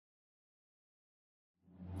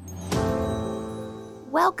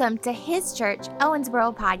Welcome to His Church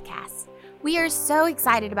Owensboro podcast. We are so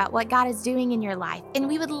excited about what God is doing in your life, and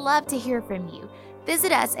we would love to hear from you.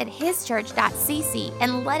 Visit us at hischurch.cc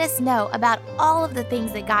and let us know about all of the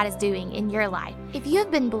things that God is doing in your life. If you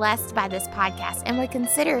have been blessed by this podcast and would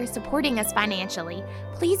consider supporting us financially,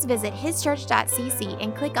 please visit hischurch.cc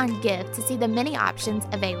and click on Give to see the many options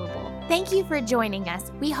available. Thank you for joining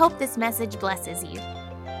us. We hope this message blesses you.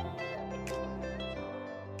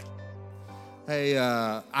 Hey,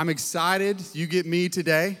 I'm excited you get me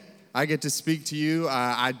today. I get to speak to you.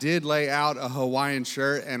 I did lay out a Hawaiian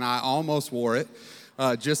shirt, and I almost wore it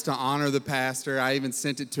just to honor the pastor. I even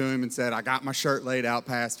sent it to him and said, I got my shirt laid out,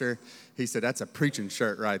 Pastor. He said, that's a preaching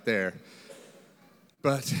shirt right there.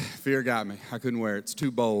 But fear got me. I couldn't wear it. It's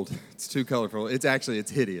too bold. It's too colorful. It's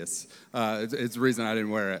hideous. It's the reason I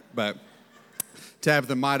didn't wear it. But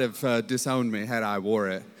Tabitha might have disowned me had I wore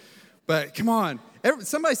it. But come on,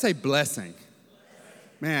 somebody say blessing.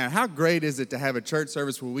 Man, how great is it to have a church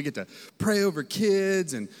service where we get to pray over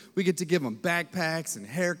kids and we get to give them backpacks and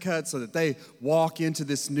haircuts so that they walk into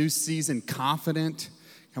this new season confident.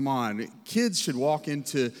 Come on, kids should walk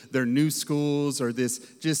into their new schools or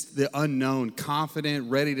just the unknown, confident,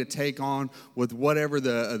 ready to take on with whatever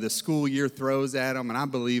the school year throws at them. And I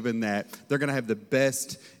believe in that. They're going to have the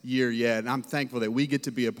best year yet. And I'm thankful that we get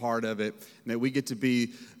to be a part of it and that we get to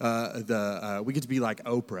be like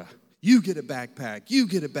Oprah. You get a backpack, you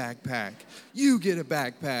get a backpack, you get a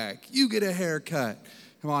backpack, you get a haircut.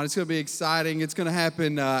 Come on, it's going to be exciting. It's going to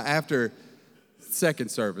happen after second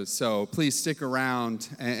service. So please stick around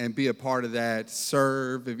and be a part of that.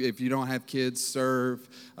 Serve. If you don't have kids, serve.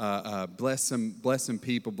 Bless some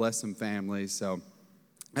people, bless some families. So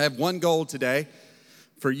I have one goal today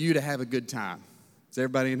for you to have a good time. Is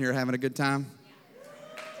everybody in here having a good time?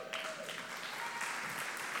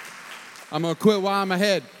 I'm going to quit while I'm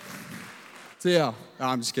ahead. See ya. No,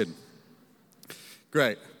 I'm just kidding.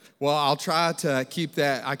 Great. Well, I'll try to keep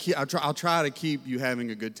that. I'll try to keep you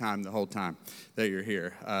having a good time the whole time that you're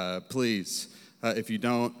here. Please, if you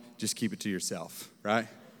don't, just keep it to yourself, right?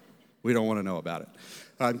 We don't want to know about it.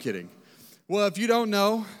 I'm kidding. Well, if you don't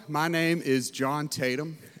know, my name is John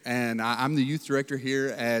Tatum, and I'm the youth director here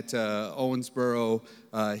at Owensboro,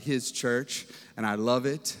 His Church, and I love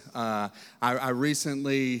it. I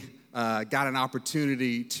recently got an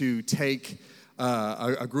opportunity to take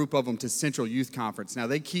a group of them to Central Youth Conference. Now,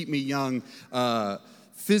 they keep me young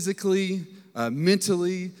physically,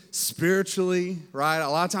 mentally, spiritually, right? A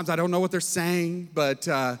lot of times I don't know what they're saying, but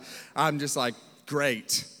I'm just like,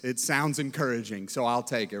 great. It sounds encouraging, so I'll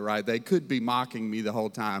take it, right? They could be mocking me the whole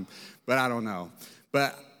time, but I don't know.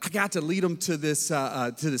 But I got to lead them to this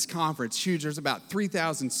conference. Huge. There's about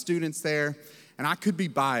 3,000 students there, and I could be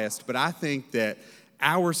biased, but I think that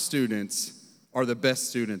our students are the best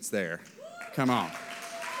students there. Come on.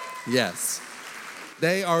 Yes.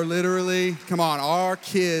 They are literally, come on, our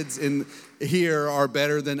kids in here are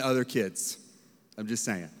better than other kids. I'm just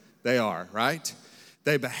saying. They are, right?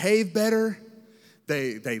 They behave better.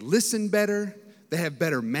 They listen better. They have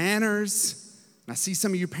better manners. And I see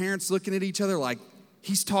some of you parents looking at each other like,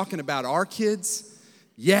 he's talking about our kids.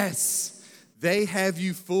 Yes, they have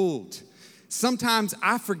you fooled. Sometimes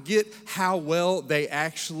I forget how well they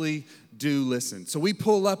actually do listen. So we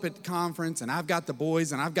pull up at the conference, and I've got the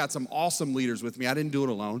boys, and I've got some awesome leaders with me. I didn't do it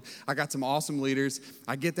alone. I got some awesome leaders.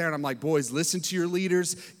 I get there, and I'm like, boys, listen to your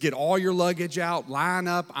leaders. Get all your luggage out. Line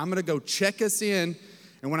up. I'm going to go check us in,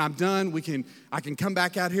 and when I'm done, I can come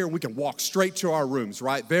back out here, and we can walk straight to our rooms,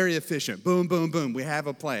 right? Very efficient. Boom, boom, boom. We have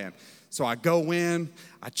a plan. So I go in.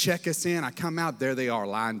 I check us in. I come out. There they are,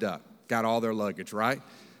 lined up. Got all their luggage, right?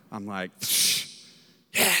 I'm like,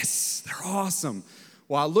 yes, they're awesome.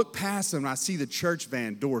 Well, I look past them and I see the church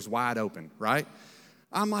van doors wide open, right?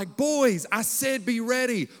 I'm like, boys, I said be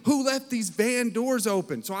ready. Who left these van doors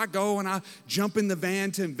open? So I go and I jump in the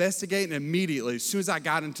van to investigate, and immediately, as soon as I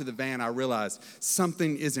got into the van, I realized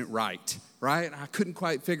something isn't right? I couldn't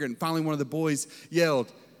quite figure it, and finally one of the boys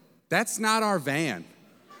yelled, that's not our van.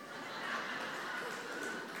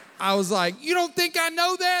 I was like, you don't think I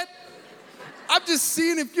know that? I'm just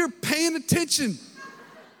seeing if you're paying attention.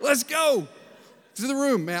 Let's go to the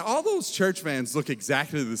room, man. All those church vans look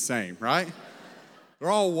exactly the same, right? They're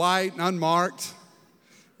all white and unmarked.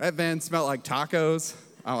 That van smelled like tacos.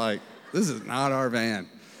 I'm like, this is not our van.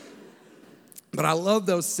 But I love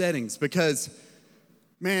those settings because,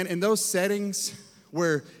 man, in those settings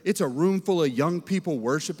where it's a room full of young people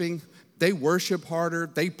worshiping, they worship harder,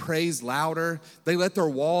 they praise louder, they let their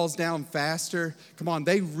walls down faster. Come on,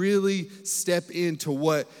 they really step into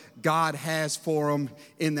what God has for them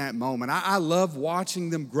in that moment. I love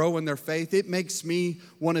watching them grow in their faith. It makes me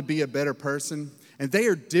want to be a better person. And they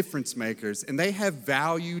are difference makers, and they have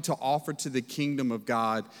value to offer to the kingdom of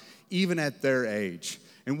God, even at their age.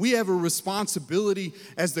 And we have a responsibility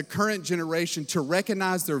as the current generation to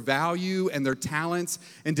recognize their value and their talents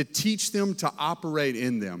and to teach them to operate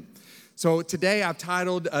in them. So today I've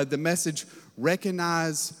titled the message,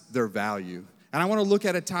 Recognize Their Value. And I want to look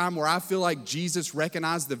at a time where I feel like Jesus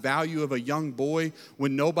recognized the value of a young boy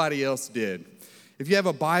when nobody else did. If you have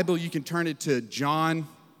a Bible, you can turn it to John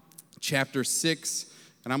chapter 6,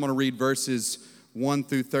 and I'm going to read verses 1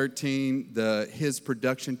 through 13. His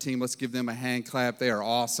production team, let's give them a hand clap. They are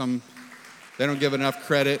awesome. They don't give enough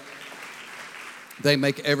credit. They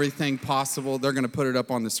make everything possible. They're going to put it up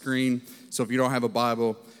on the screen. So if you don't have a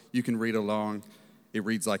Bible, you can read along. It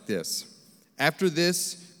reads like this. After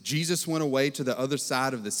this, Jesus went away to the other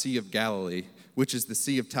side of the Sea of Galilee, which is the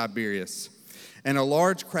Sea of Tiberias. And a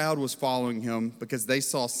large crowd was following him because they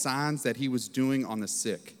saw signs that he was doing on the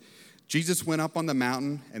sick. Jesus went up on the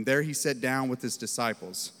mountain, and there he sat down with his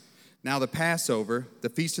disciples. Now the Passover, the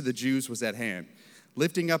feast of the Jews, was at hand.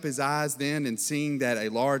 Lifting up his eyes then and seeing that a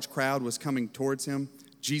large crowd was coming towards him,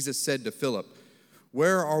 Jesus said to Philip,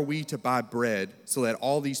 "Where are we to buy bread so that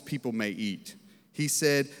all these people may eat?" He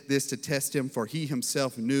said this to test him, for he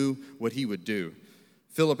himself knew what he would do.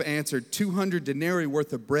 Philip answered, 200 denarii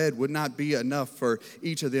worth of bread would not be enough for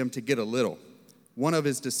each of them to get a little. One of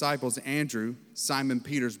his disciples, Andrew, Simon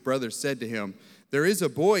Peter's brother, said to him, "There is a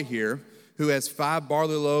boy here who has 5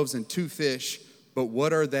 barley loaves and 2 fish, but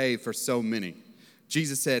what are they for so many?"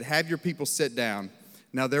 Jesus said, "Have your people sit down."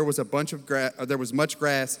 Now there was much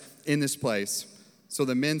grass in this place, so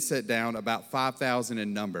the men sat down, about 5,000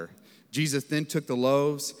 in number. Jesus then took the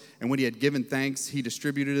loaves, and when he had given thanks, he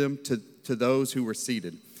distributed them to those who were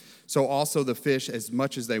seated. So also the fish, as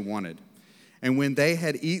much as they wanted. And when they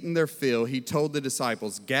had eaten their fill, he told the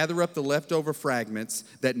disciples, "Gather up the leftover fragments,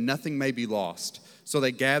 that nothing may be lost." So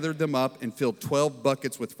they gathered them up and filled 12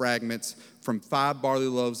 buckets with fragments from 5 barley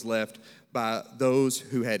loaves left by those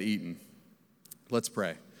who had eaten. Let's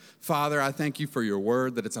pray. Father, I thank you for your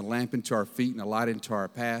word, that it's a lamp into our feet and a light into our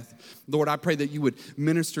path. Lord, I pray that you would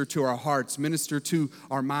minister to our hearts, minister to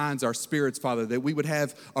our minds, our spirits, Father, that we would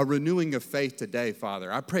have a renewing of faith today,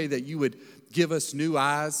 Father. I pray that you would give us new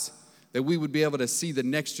eyes, that we would be able to see the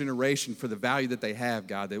next generation for the value that they have,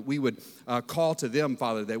 God, that we would call to them,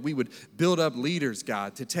 Father, that we would build up leaders,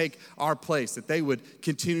 God, to take our place, that they would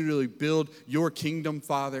continually build your kingdom,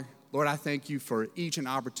 Father. Lord, I thank you for each and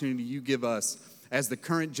opportunity you give us as the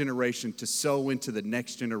current generation to sow into the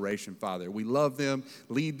next generation, Father. We love them,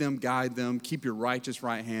 lead them, guide them, keep your righteous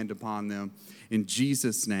right hand upon them. In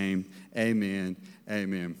Jesus' name, amen,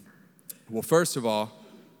 amen. Well, first of all,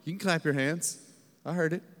 you can clap your hands. I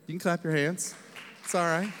heard it. You can clap your hands. It's all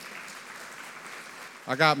right.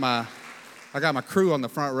 I got my crew on the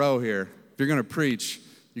front row here. If you're going to preach,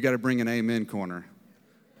 you got to bring an amen corner.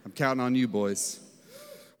 I'm counting on you, boys.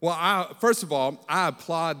 Well, first of all, I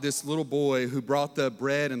applaud this little boy who brought the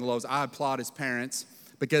bread and the loaves. I applaud his parents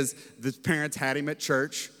because the parents had him at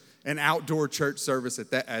church, an outdoor church service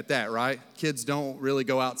at that, right? Kids don't really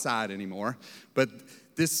go outside anymore. But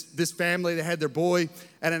this family, they had their boy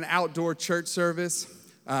at an outdoor church service.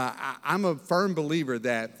 I'm a firm believer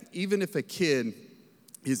that even if a kid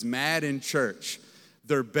is mad in church,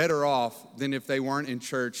 they're better off than if they weren't in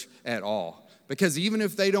church at all. Because even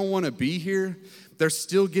if they don't want to be here, they're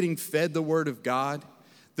still getting fed the word of God.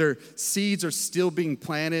 Their seeds are still being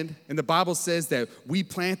planted. And the Bible says that we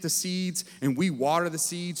plant the seeds and we water the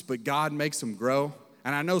seeds, but God makes them grow.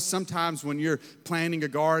 And I know sometimes when you're planting a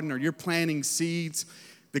garden or you're planting seeds,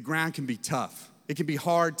 the ground can be tough. It can be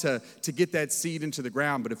hard to get that seed into the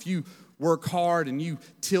ground. But if you work hard and you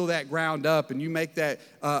till that ground up and you make that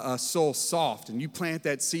soil soft and you plant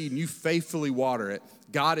that seed and you faithfully water it,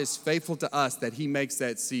 God is faithful to us that he makes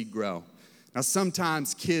that seed grow. Now,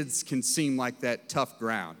 sometimes kids can seem like that tough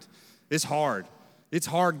ground. It's hard. It's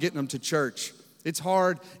hard getting them to church. It's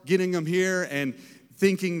hard getting them here and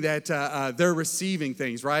thinking that they're receiving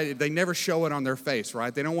things, right? They never show it on their face,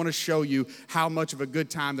 right? They don't want to show you how much of a good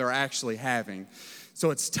time they're actually having.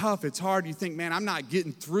 So it's tough. It's hard. You think, man, I'm not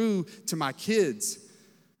getting through to my kids.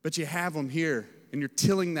 But you have them here, and you're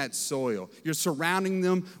tilling that soil. You're surrounding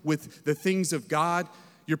them with the things of God.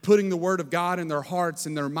 You're putting the word of God in their hearts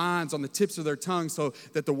and their minds, on the tips of their tongues, so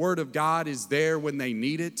that the word of God is there when they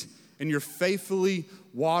need it. And you're faithfully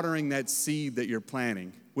watering that seed that you're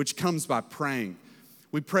planting, which comes by praying.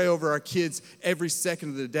 We pray over our kids every second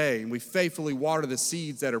of the day, and we faithfully water the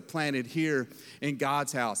seeds that are planted here in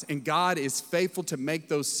God's house. And God is faithful to make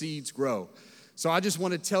those seeds grow. So I just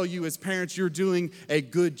want to tell you as parents, you're doing a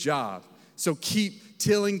good job. So keep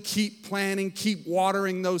tilling, keep planting, keep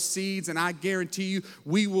watering those seeds, and I guarantee you,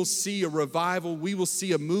 we will see a revival. We will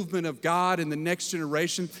see a movement of God in the next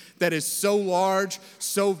generation that is so large,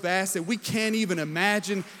 so vast, that we can't even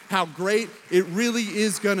imagine how great it really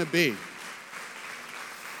is going to be.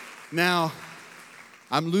 Now,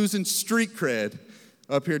 I'm losing street cred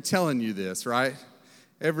up here telling you this, right?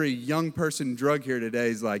 Every young person drug here today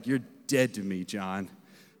is like, you're dead to me, John.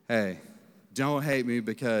 Hey, don't hate me,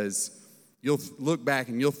 because you'll look back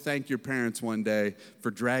and you'll thank your parents one day for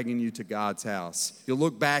dragging you to God's house. You'll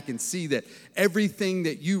look back and see that everything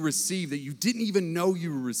that you received that you didn't even know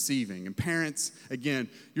you were receiving. And parents, again,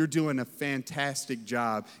 you're doing a fantastic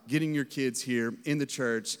job getting your kids here in the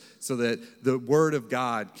church so that the Word of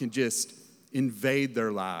God can just invade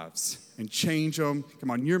their lives and change them.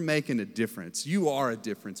 Come on, you're making a difference. You are a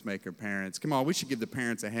difference maker, parents. Come on, we should give the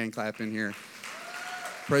parents a hand clap in here.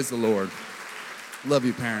 Praise the Lord. Love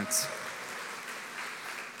you, parents.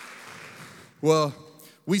 Well,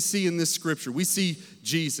 we see in this scripture, we see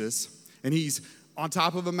Jesus, and he's on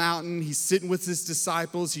top of a mountain. He's sitting with his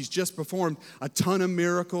disciples. He's just performed a ton of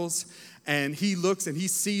miracles, and he looks and he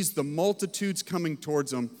sees the multitudes coming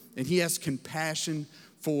towards him, and he has compassion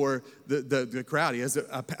for the crowd. He has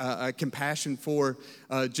a compassion for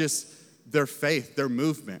just their faith, their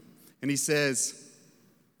movement. And he says,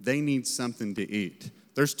 they need something to eat.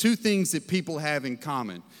 There's two things that people have in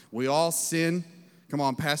common. We all sin. Come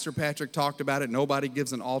on, Pastor Patrick talked about it. Nobody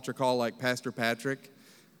gives an altar call like Pastor Patrick.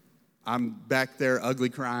 I'm back there ugly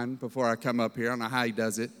crying before I come up here. I don't know how he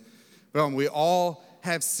does it. But we all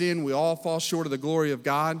have sin. We all fall short of the glory of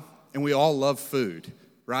God. And we all love food,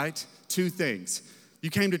 right? Two things. You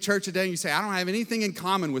came to church today and you say, I don't have anything in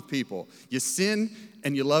common with people. You sin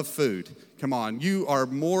and you love food. Come on, you are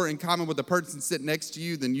more in common with the person sitting next to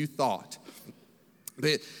you than you thought.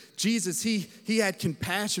 But Jesus, he had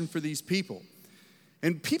compassion for these people.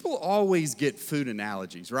 And people always get food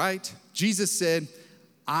analogies, right? Jesus said,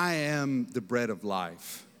 I am the bread of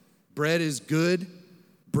life. Bread is good.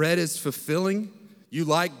 Bread is fulfilling. You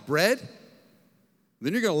like bread?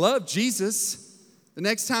 Then you're going to love Jesus. The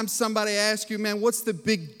next time somebody asks you, man, what's the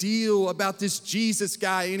big deal about this Jesus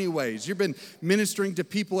guy anyways? You've been ministering to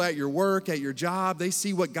people at your work, at your job. They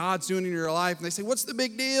see what God's doing in your life, and they say, what's the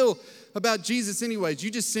big deal about Jesus anyways? You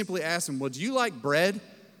just simply ask them, well, do you like bread? And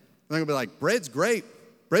they're going to be like, bread's great.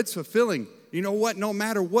 Bread's fulfilling. You know what? No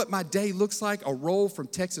matter what my day looks like, a roll from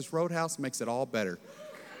Texas Roadhouse makes it all better,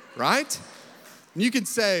 right? And you can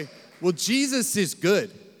say, well, Jesus is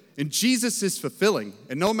good. And Jesus is fulfilling.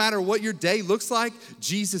 And no matter what your day looks like,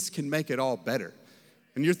 Jesus can make it all better.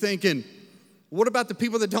 And you're thinking, what about the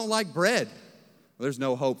people that don't like bread? Well, there's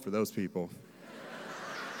no hope for those people.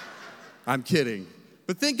 I'm kidding.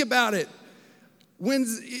 But think about it.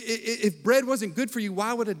 If bread wasn't good for you,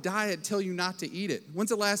 why would a diet tell you not to eat it? When's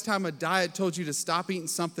the last time a diet told you to stop eating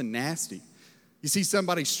something nasty? You see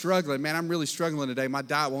somebody struggling. Man, I'm really struggling today. My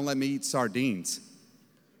diet won't let me eat sardines.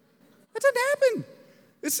 That doesn't happen.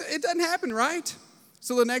 It doesn't happen, right?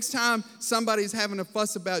 So the next time somebody's having a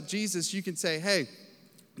fuss about Jesus, you can say, hey,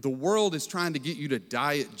 the world is trying to get you to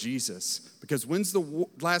diet Jesus. Because when's the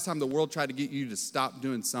last time the world tried to get you to stop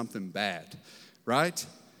doing something bad, right?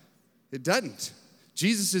 It doesn't.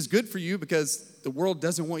 Jesus is good for you because the world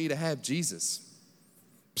doesn't want you to have Jesus.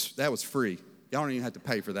 Psh, that was free. Y'all don't even have to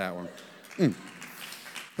pay for that one.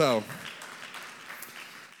 So,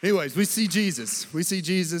 anyways, we see Jesus. We see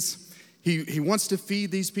Jesus. He wants to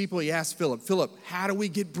feed these people. He asks Philip, how do we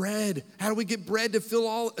get bread? How do we get bread to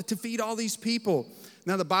feed all these people?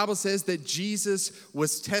 Now, the Bible says that Jesus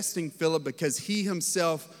was testing Philip because he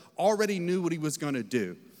himself already knew what he was going to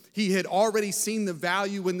do. He had already seen the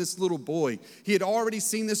value in this little boy. He had already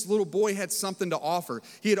seen this little boy had something to offer.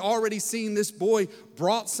 He had already seen this boy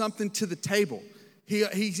brought something to the table.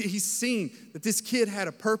 He's seen that this kid had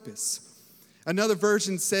a purpose. Another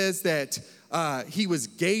version says that he was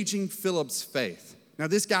gauging Philip's faith. Now,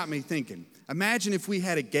 this got me thinking. Imagine if we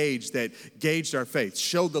had a gauge that gauged our faith,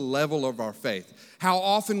 showed the level of our faith. How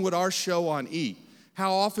often would our show on E?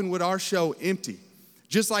 How often would our show empty?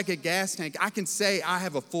 Just like a gas tank, I can say I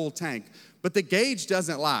have a full tank, but the gauge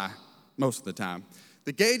doesn't lie most of the time.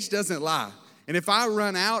 The gauge doesn't lie. And if I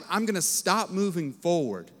run out, I'm going to stop moving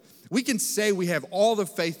forward. We can say we have all the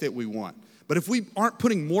faith that we want, but if we aren't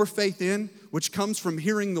putting more faith in, which comes from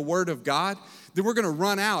hearing the word of God, then we're going to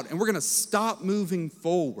run out and we're going to stop moving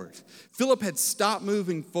forward. Philip had stopped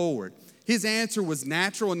moving forward. His answer was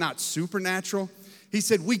natural and not supernatural. He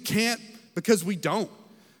said, we can't because we don't.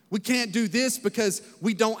 We can't do this because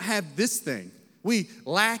we don't have this thing. We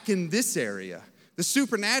lack in this area. The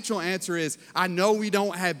supernatural answer is, I know we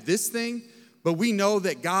don't have this thing, But we know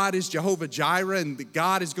that God is Jehovah Jireh, and that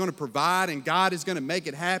God is going to provide, and God is going to make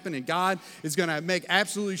it happen, and God is going to make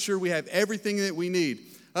absolutely sure we have everything that we need.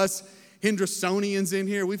 Us Hendersonians in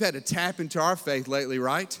here, we've had to tap into our faith lately,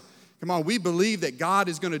 right? Come on, we believe that God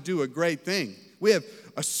is going to do a great thing. We have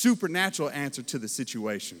a supernatural answer to the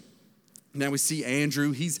situation. Now we see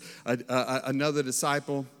Andrew. He's another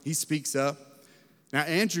disciple. He speaks up. Now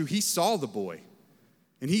Andrew, he saw the boy,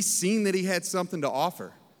 and he's seen that he had something to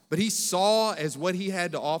offer. But he saw as what he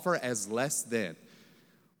had to offer as less than.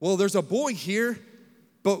 Well, there's a boy here,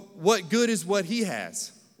 but what good is what he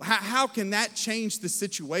has? How can that change the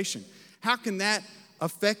situation? How can that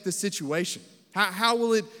affect the situation? How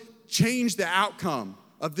will it change the outcome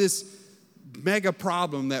of this mega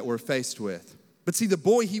problem that we're faced with? But see, the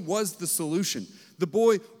boy, he was the solution. The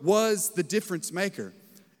boy was the difference maker.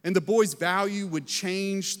 And the boy's value would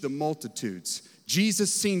change the multitudes.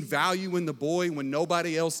 Jesus seen value in the boy when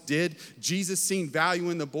nobody else did. Jesus seen value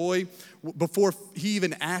in the boy before he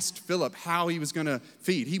even asked Philip how he was going to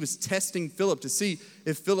feed. He was testing Philip to see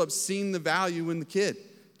if Philip seen the value in the kid,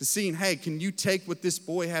 to see, hey, can you take what this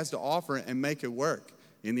boy has to offer and make it work?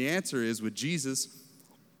 And the answer is, with Jesus,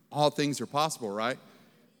 all things are possible, right?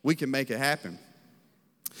 We can make it happen.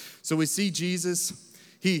 So we see Jesus.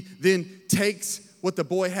 He then takes what the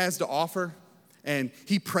boy has to offer, and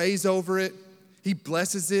he prays over it. He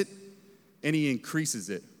blesses it, and he increases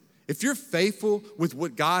it. If you're faithful with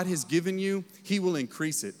what God has given you, he will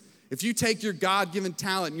increase it. If you take your God-given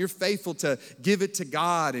talent and you're faithful to give it to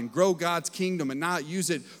God and grow God's kingdom and not use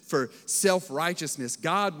it for self-righteousness,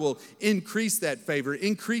 God will increase that favor,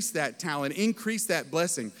 increase that talent, increase that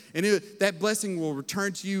blessing. And that blessing will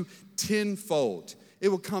return to you tenfold. It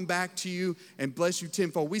will come back to you and bless you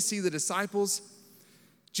tenfold. We see the disciples.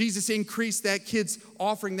 Jesus increased that kid's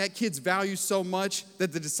offering, that kid's value so much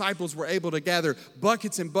that the disciples were able to gather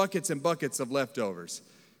buckets and buckets and buckets of leftovers.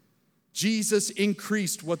 Jesus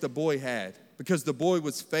increased what the boy had because the boy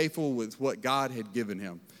was faithful with what God had given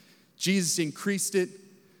him. Jesus increased it.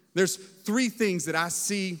 There's three things that I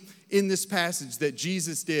see in this passage that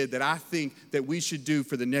Jesus did that I think that we should do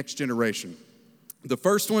for the next generation. The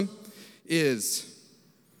first one is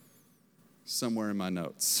somewhere in my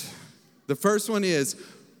notes. The first one is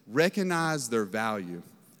recognize their value.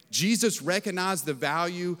 Jesus recognized the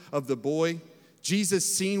value of the boy. Jesus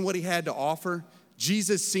seen what he had to offer.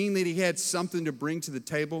 Jesus seen that he had something to bring to the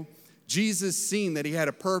table. Jesus seen that he had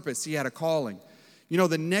a purpose, he had a calling. You know,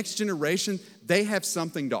 the next generation, they have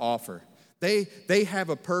something to offer. They have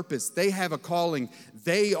a purpose, they have a calling.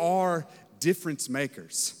 They are difference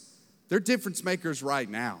makers. They're difference makers right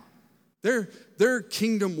now. They're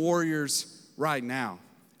kingdom warriors right now.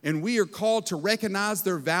 And we are called to recognize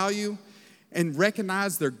their value and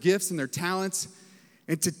recognize their gifts and their talents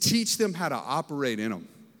and to teach them how to operate in them.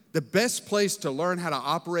 The best place to learn how to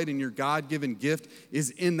operate in your God-given gift is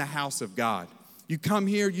in the house of God. You come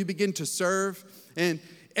here, you begin to serve, and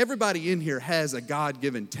everybody in here has a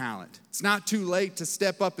God-given talent. It's not too late to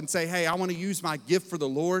step up and say, hey, I want to use my gift for the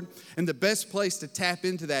Lord. And the best place to tap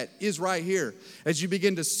into that is right here as you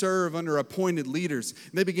begin to serve under appointed leaders.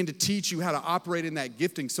 And they begin to teach you how to operate in that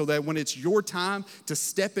gifting so that when it's your time to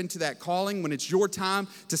step into that calling, when it's your time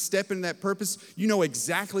to step into that purpose, you know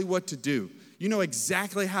exactly what to do. You know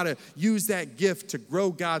exactly how to use that gift to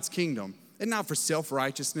grow God's kingdom. And not for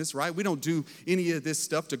self-righteousness, right? We don't do any of this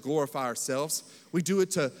stuff to glorify ourselves. We do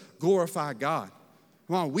it to glorify God.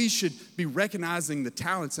 Come on, we should be recognizing the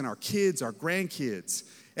talents in our kids, our grandkids.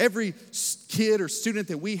 Every kid or student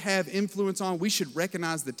that we have influence on, we should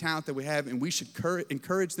recognize the talent that we have, and we should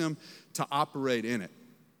encourage them to operate in it.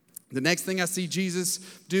 The next thing I see Jesus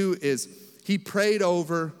do is he prayed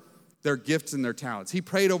over their gifts and their talents. He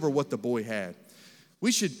prayed over what the boy had.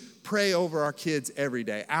 We should pray over our kids every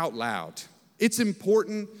day out loud. It's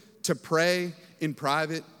important to pray in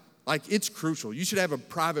private. Like, it's crucial. You should have a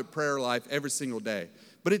private prayer life every single day.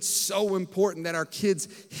 But it's so important that our kids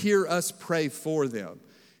hear us pray for them.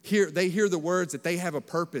 They hear the words that they have a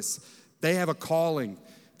purpose, they have a calling,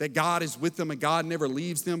 that God is with them and God never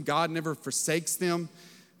leaves them, God never forsakes them,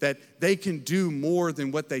 that they can do more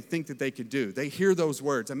than what they think that they could do. They hear those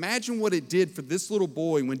words. Imagine what it did for this little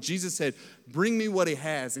boy when Jesus said, bring me what he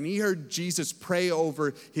has. And he heard Jesus pray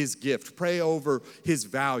over his gift, pray over his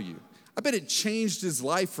value. I bet it changed his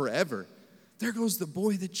life forever. There goes the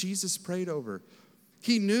boy that Jesus prayed over.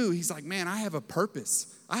 He knew, he's like, man, I have a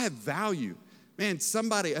purpose. I have value. Man,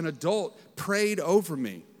 somebody, an adult, prayed over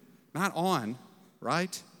me. Not on,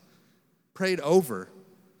 right? Prayed over.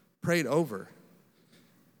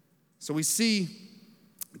 So we see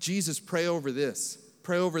Jesus pray over this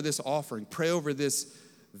offering, pray over this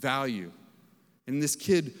value. And this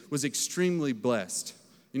kid was extremely blessed.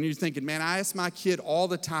 And you're thinking, man, I ask my kid all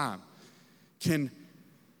the time, can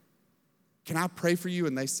I pray for you?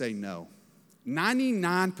 And they say no.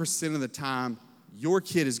 99% of the time, your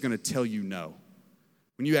kid is going to tell you no.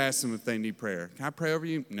 When you ask them if they need prayer, can I pray over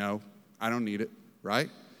you? No, I don't need it, right?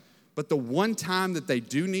 But the one time that they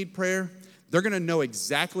do need prayer, they're going to know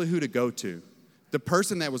exactly who to go to. The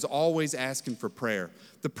person that was always asking for prayer.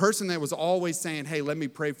 The person that was always saying, hey, let me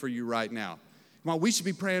pray for you right now. Come on, we should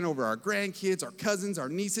be praying over our grandkids, our cousins, our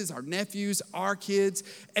nieces, our nephews, our kids.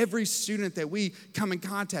 Every student that we come in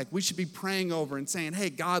contact, we should be praying over and saying, hey,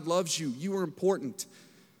 God loves you. You are important.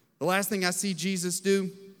 The last thing I see Jesus do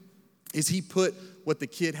is he put what the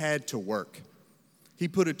kid had to work. He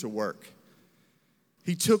put it to work.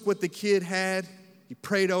 He took what the kid had, he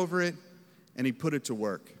prayed over it, and he put it to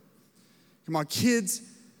work. Come on, kids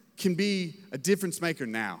can be a difference maker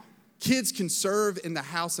now. Kids can serve in the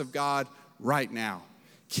house of God right now.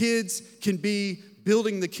 Kids can be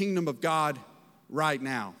building the kingdom of God right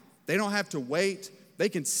now. They don't have to wait. They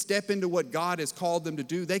can step into what God has called them to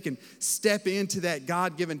do. They can step into that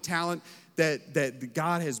God-given talent that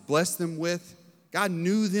God has blessed them with. God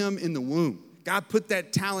knew them in the womb. God put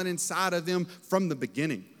that talent inside of them from the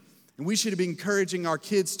beginning. And we should be encouraging our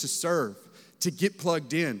kids to serve, to get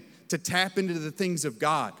plugged in, to tap into the things of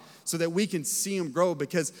God so that we can see them grow,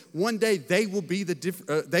 because one day they will be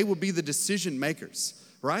the decision makers,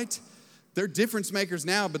 right? They're difference makers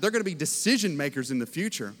now, but they're going to be decision makers in the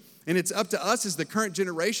future. And it's up to us as the current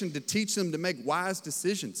generation to teach them to make wise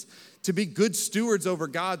decisions, to be good stewards over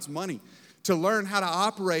God's money, to learn how to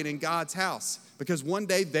operate in God's house. Because one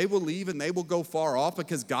day they will leave and they will go far off,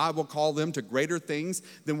 because God will call them to greater things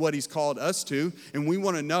than what he's called us to. And we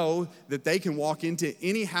want to know that they can walk into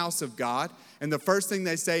any house of God, and the first thing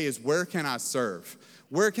they say is, where can I serve?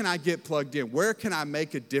 Where can I get plugged in? Where can I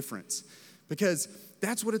make a difference? Because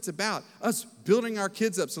that's what it's about, us building our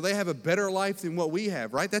kids up so they have a better life than what we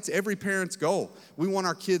have, right? That's every parent's goal. We want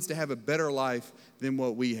our kids to have a better life than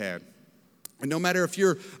what we had. And no matter if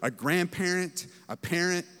you're a grandparent, a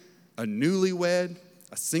parent, a newlywed,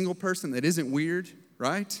 a single person that isn't weird,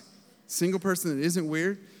 right? Single person that isn't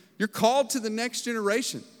weird. You're called to the next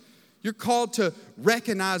generation. You're called to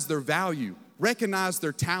recognize their value, recognize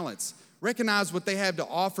their talents, recognize what they have to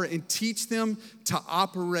offer, and teach them to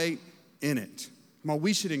operate in it. Come on,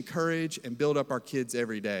 we should encourage and build up our kids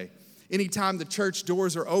every day. Anytime the church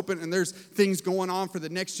doors are open and there's things going on for the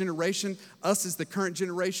next generation, us as the current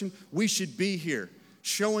generation, we should be here,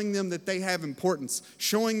 showing them that they have importance,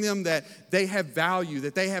 showing them that they have value,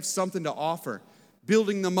 that they have something to offer,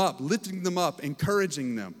 building them up, lifting them up,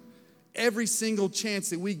 encouraging them. Every single chance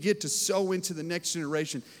that we get to sow into the next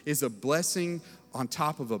generation is a blessing on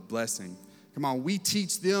top of a blessing. Come on, we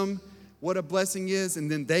teach them what a blessing is,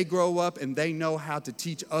 and then they grow up and they know how to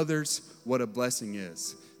teach others what a blessing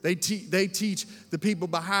is. They teach the people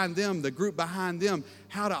behind them, the group behind them,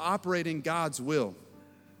 how to operate in God's will.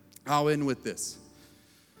 I'll end with this.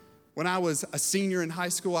 When I was a senior in high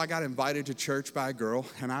school, I got invited to church by a girl,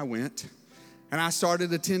 and I went. And I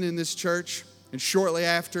started attending this church, and shortly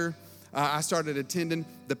after I started attending,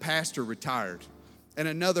 the pastor retired. And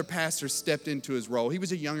another pastor stepped into his role. He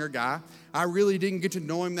was a younger guy. I really didn't get to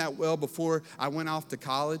know him that well before I went off to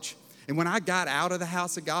college. And when I got out of the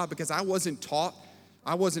house of God, because I wasn't taught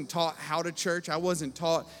how to church. I wasn't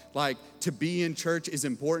taught like to be in church is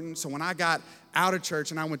important. So when I got out of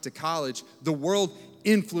church and I went to college, the world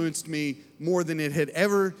influenced me more than it had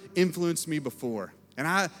ever influenced me before. And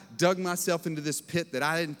I dug myself into this pit that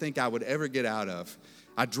I didn't think I would ever get out of.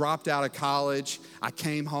 I dropped out of college. I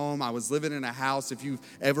came home. I was living in a house. If you've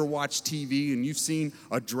ever watched TV and you've seen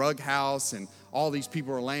a drug house and all these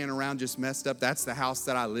people are laying around just messed up, that's the house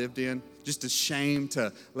that I lived in. Just ashamed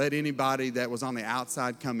to let anybody that was on the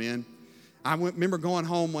outside come in. I remember going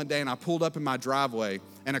home one day and I pulled up in my driveway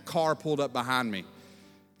and a car pulled up behind me.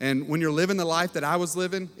 And when you're living the life that I was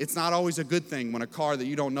living, it's not always a good thing when a car that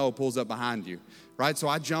you don't know pulls up behind you, right? So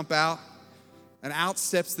I jump out, and out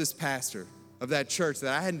steps this pastor of that church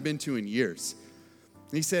that I hadn't been to in years.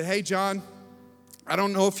 And he said, "Hey, John, I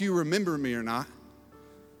don't know if you remember me or not,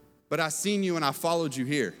 but I seen you and I followed you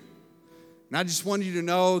here. And I just wanted you to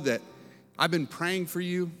know that I've been praying for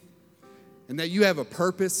you, and that you have a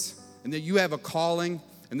purpose, and that you have a calling,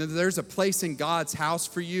 and that there's a place in God's house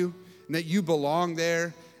for you, and that you belong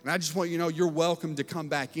there. And I just want you to know you're welcome to come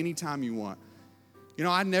back anytime you want." You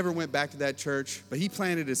know, I never went back to that church, but he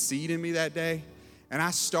planted a seed in me that day, and I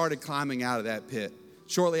started climbing out of that pit.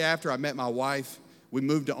 Shortly after, I met my wife. We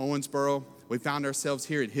moved to Owensboro. We found ourselves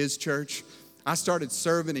here at his church. I started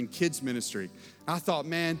serving in kids ministry. I thought,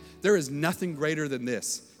 man, there is nothing greater than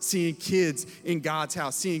this, seeing kids in God's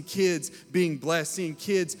house, seeing kids being blessed, seeing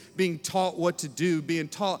kids being taught what to do, being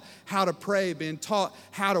taught how to pray, being taught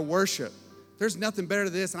how to worship. There's nothing better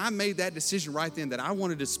than this. And I made that decision right then that I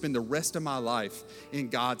wanted to spend the rest of my life in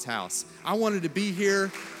God's house. I wanted to be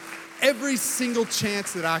here every single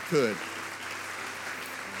chance that I could.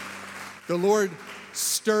 The Lord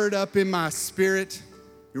stirred up in my spirit.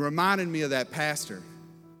 He reminded me of that pastor.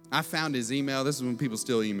 I found his email. This is when people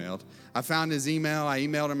still emailed. I found his email. I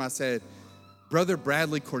emailed him. I said, Brother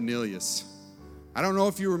Bradley Cornelius, I don't know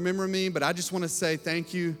if you remember me, but I just want to say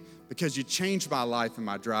thank you because you changed my life in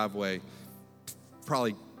my driveway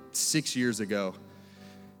probably 6 years ago.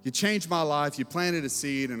 You changed my life. You planted a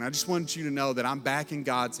seed, and I just wanted you to know that I'm back in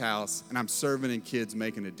God's house, and I'm serving in kids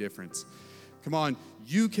making a difference. Come on,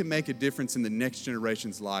 you can make a difference in the next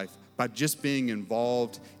generation's life by just being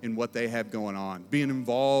involved in what they have going on, being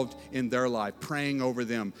involved in their life, praying over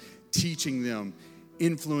them, teaching them,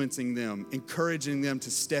 influencing them, encouraging them to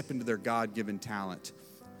step into their God-given talent.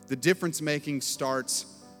 The difference making starts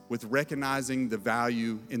with recognizing the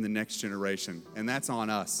value in the next generation, and that's on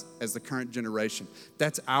us as the current generation.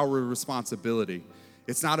 That's our responsibility.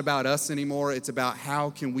 It's not about us anymore. It's about how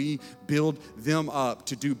can we build them up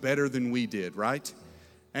to do better than we did, right?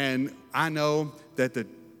 And I know that the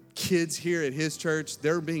kids here at His church,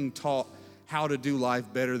 they're being taught how to do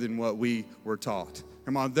life better than what we were taught.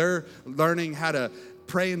 Come on, they're learning how to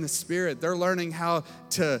pray in the Spirit. They're learning how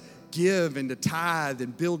to give and to tithe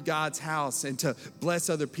and build God's house and to bless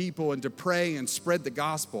other people and to pray and spread the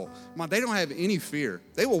gospel. Come on, they don't have any fear.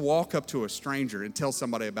 They will walk up to a stranger and tell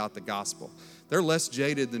somebody about the gospel. They're less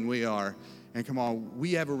jaded than we are. And come on,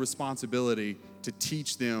 we have a responsibility to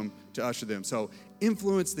teach them, to usher them. So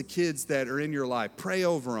influence the kids that are in your life. Pray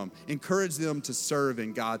over them. Encourage them to serve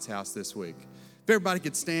in God's house this week. If everybody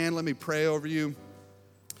could stand, let me pray over you.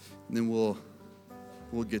 And then we'll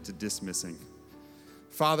get to dismissing.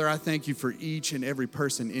 Father, I thank you for each and every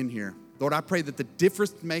person in here. Lord, I pray that the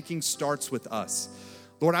difference making starts with us.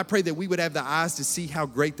 Lord, I pray that we would have the eyes to see how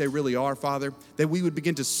great they really are, Father, that we would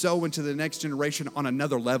begin to sow into the next generation on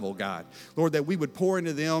another level, God. Lord, that we would pour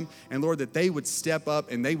into them, and Lord, that they would step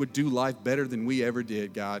up and they would do life better than we ever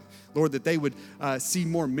did, God. Lord, that they would see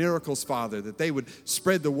more miracles, Father, that they would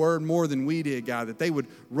spread the word more than we did, God, that they would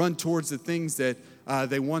run towards the things that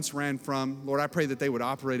they once ran from. Lord, I pray that they would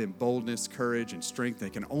operate in boldness, courage, and strength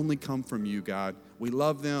that can only come from you, God. We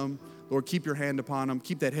love them. Lord, keep your hand upon them.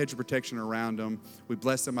 Keep that hedge of protection around them. We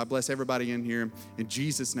bless them. I bless everybody in here. In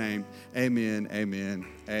Jesus' name, amen, amen,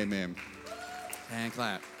 amen. And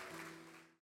clap.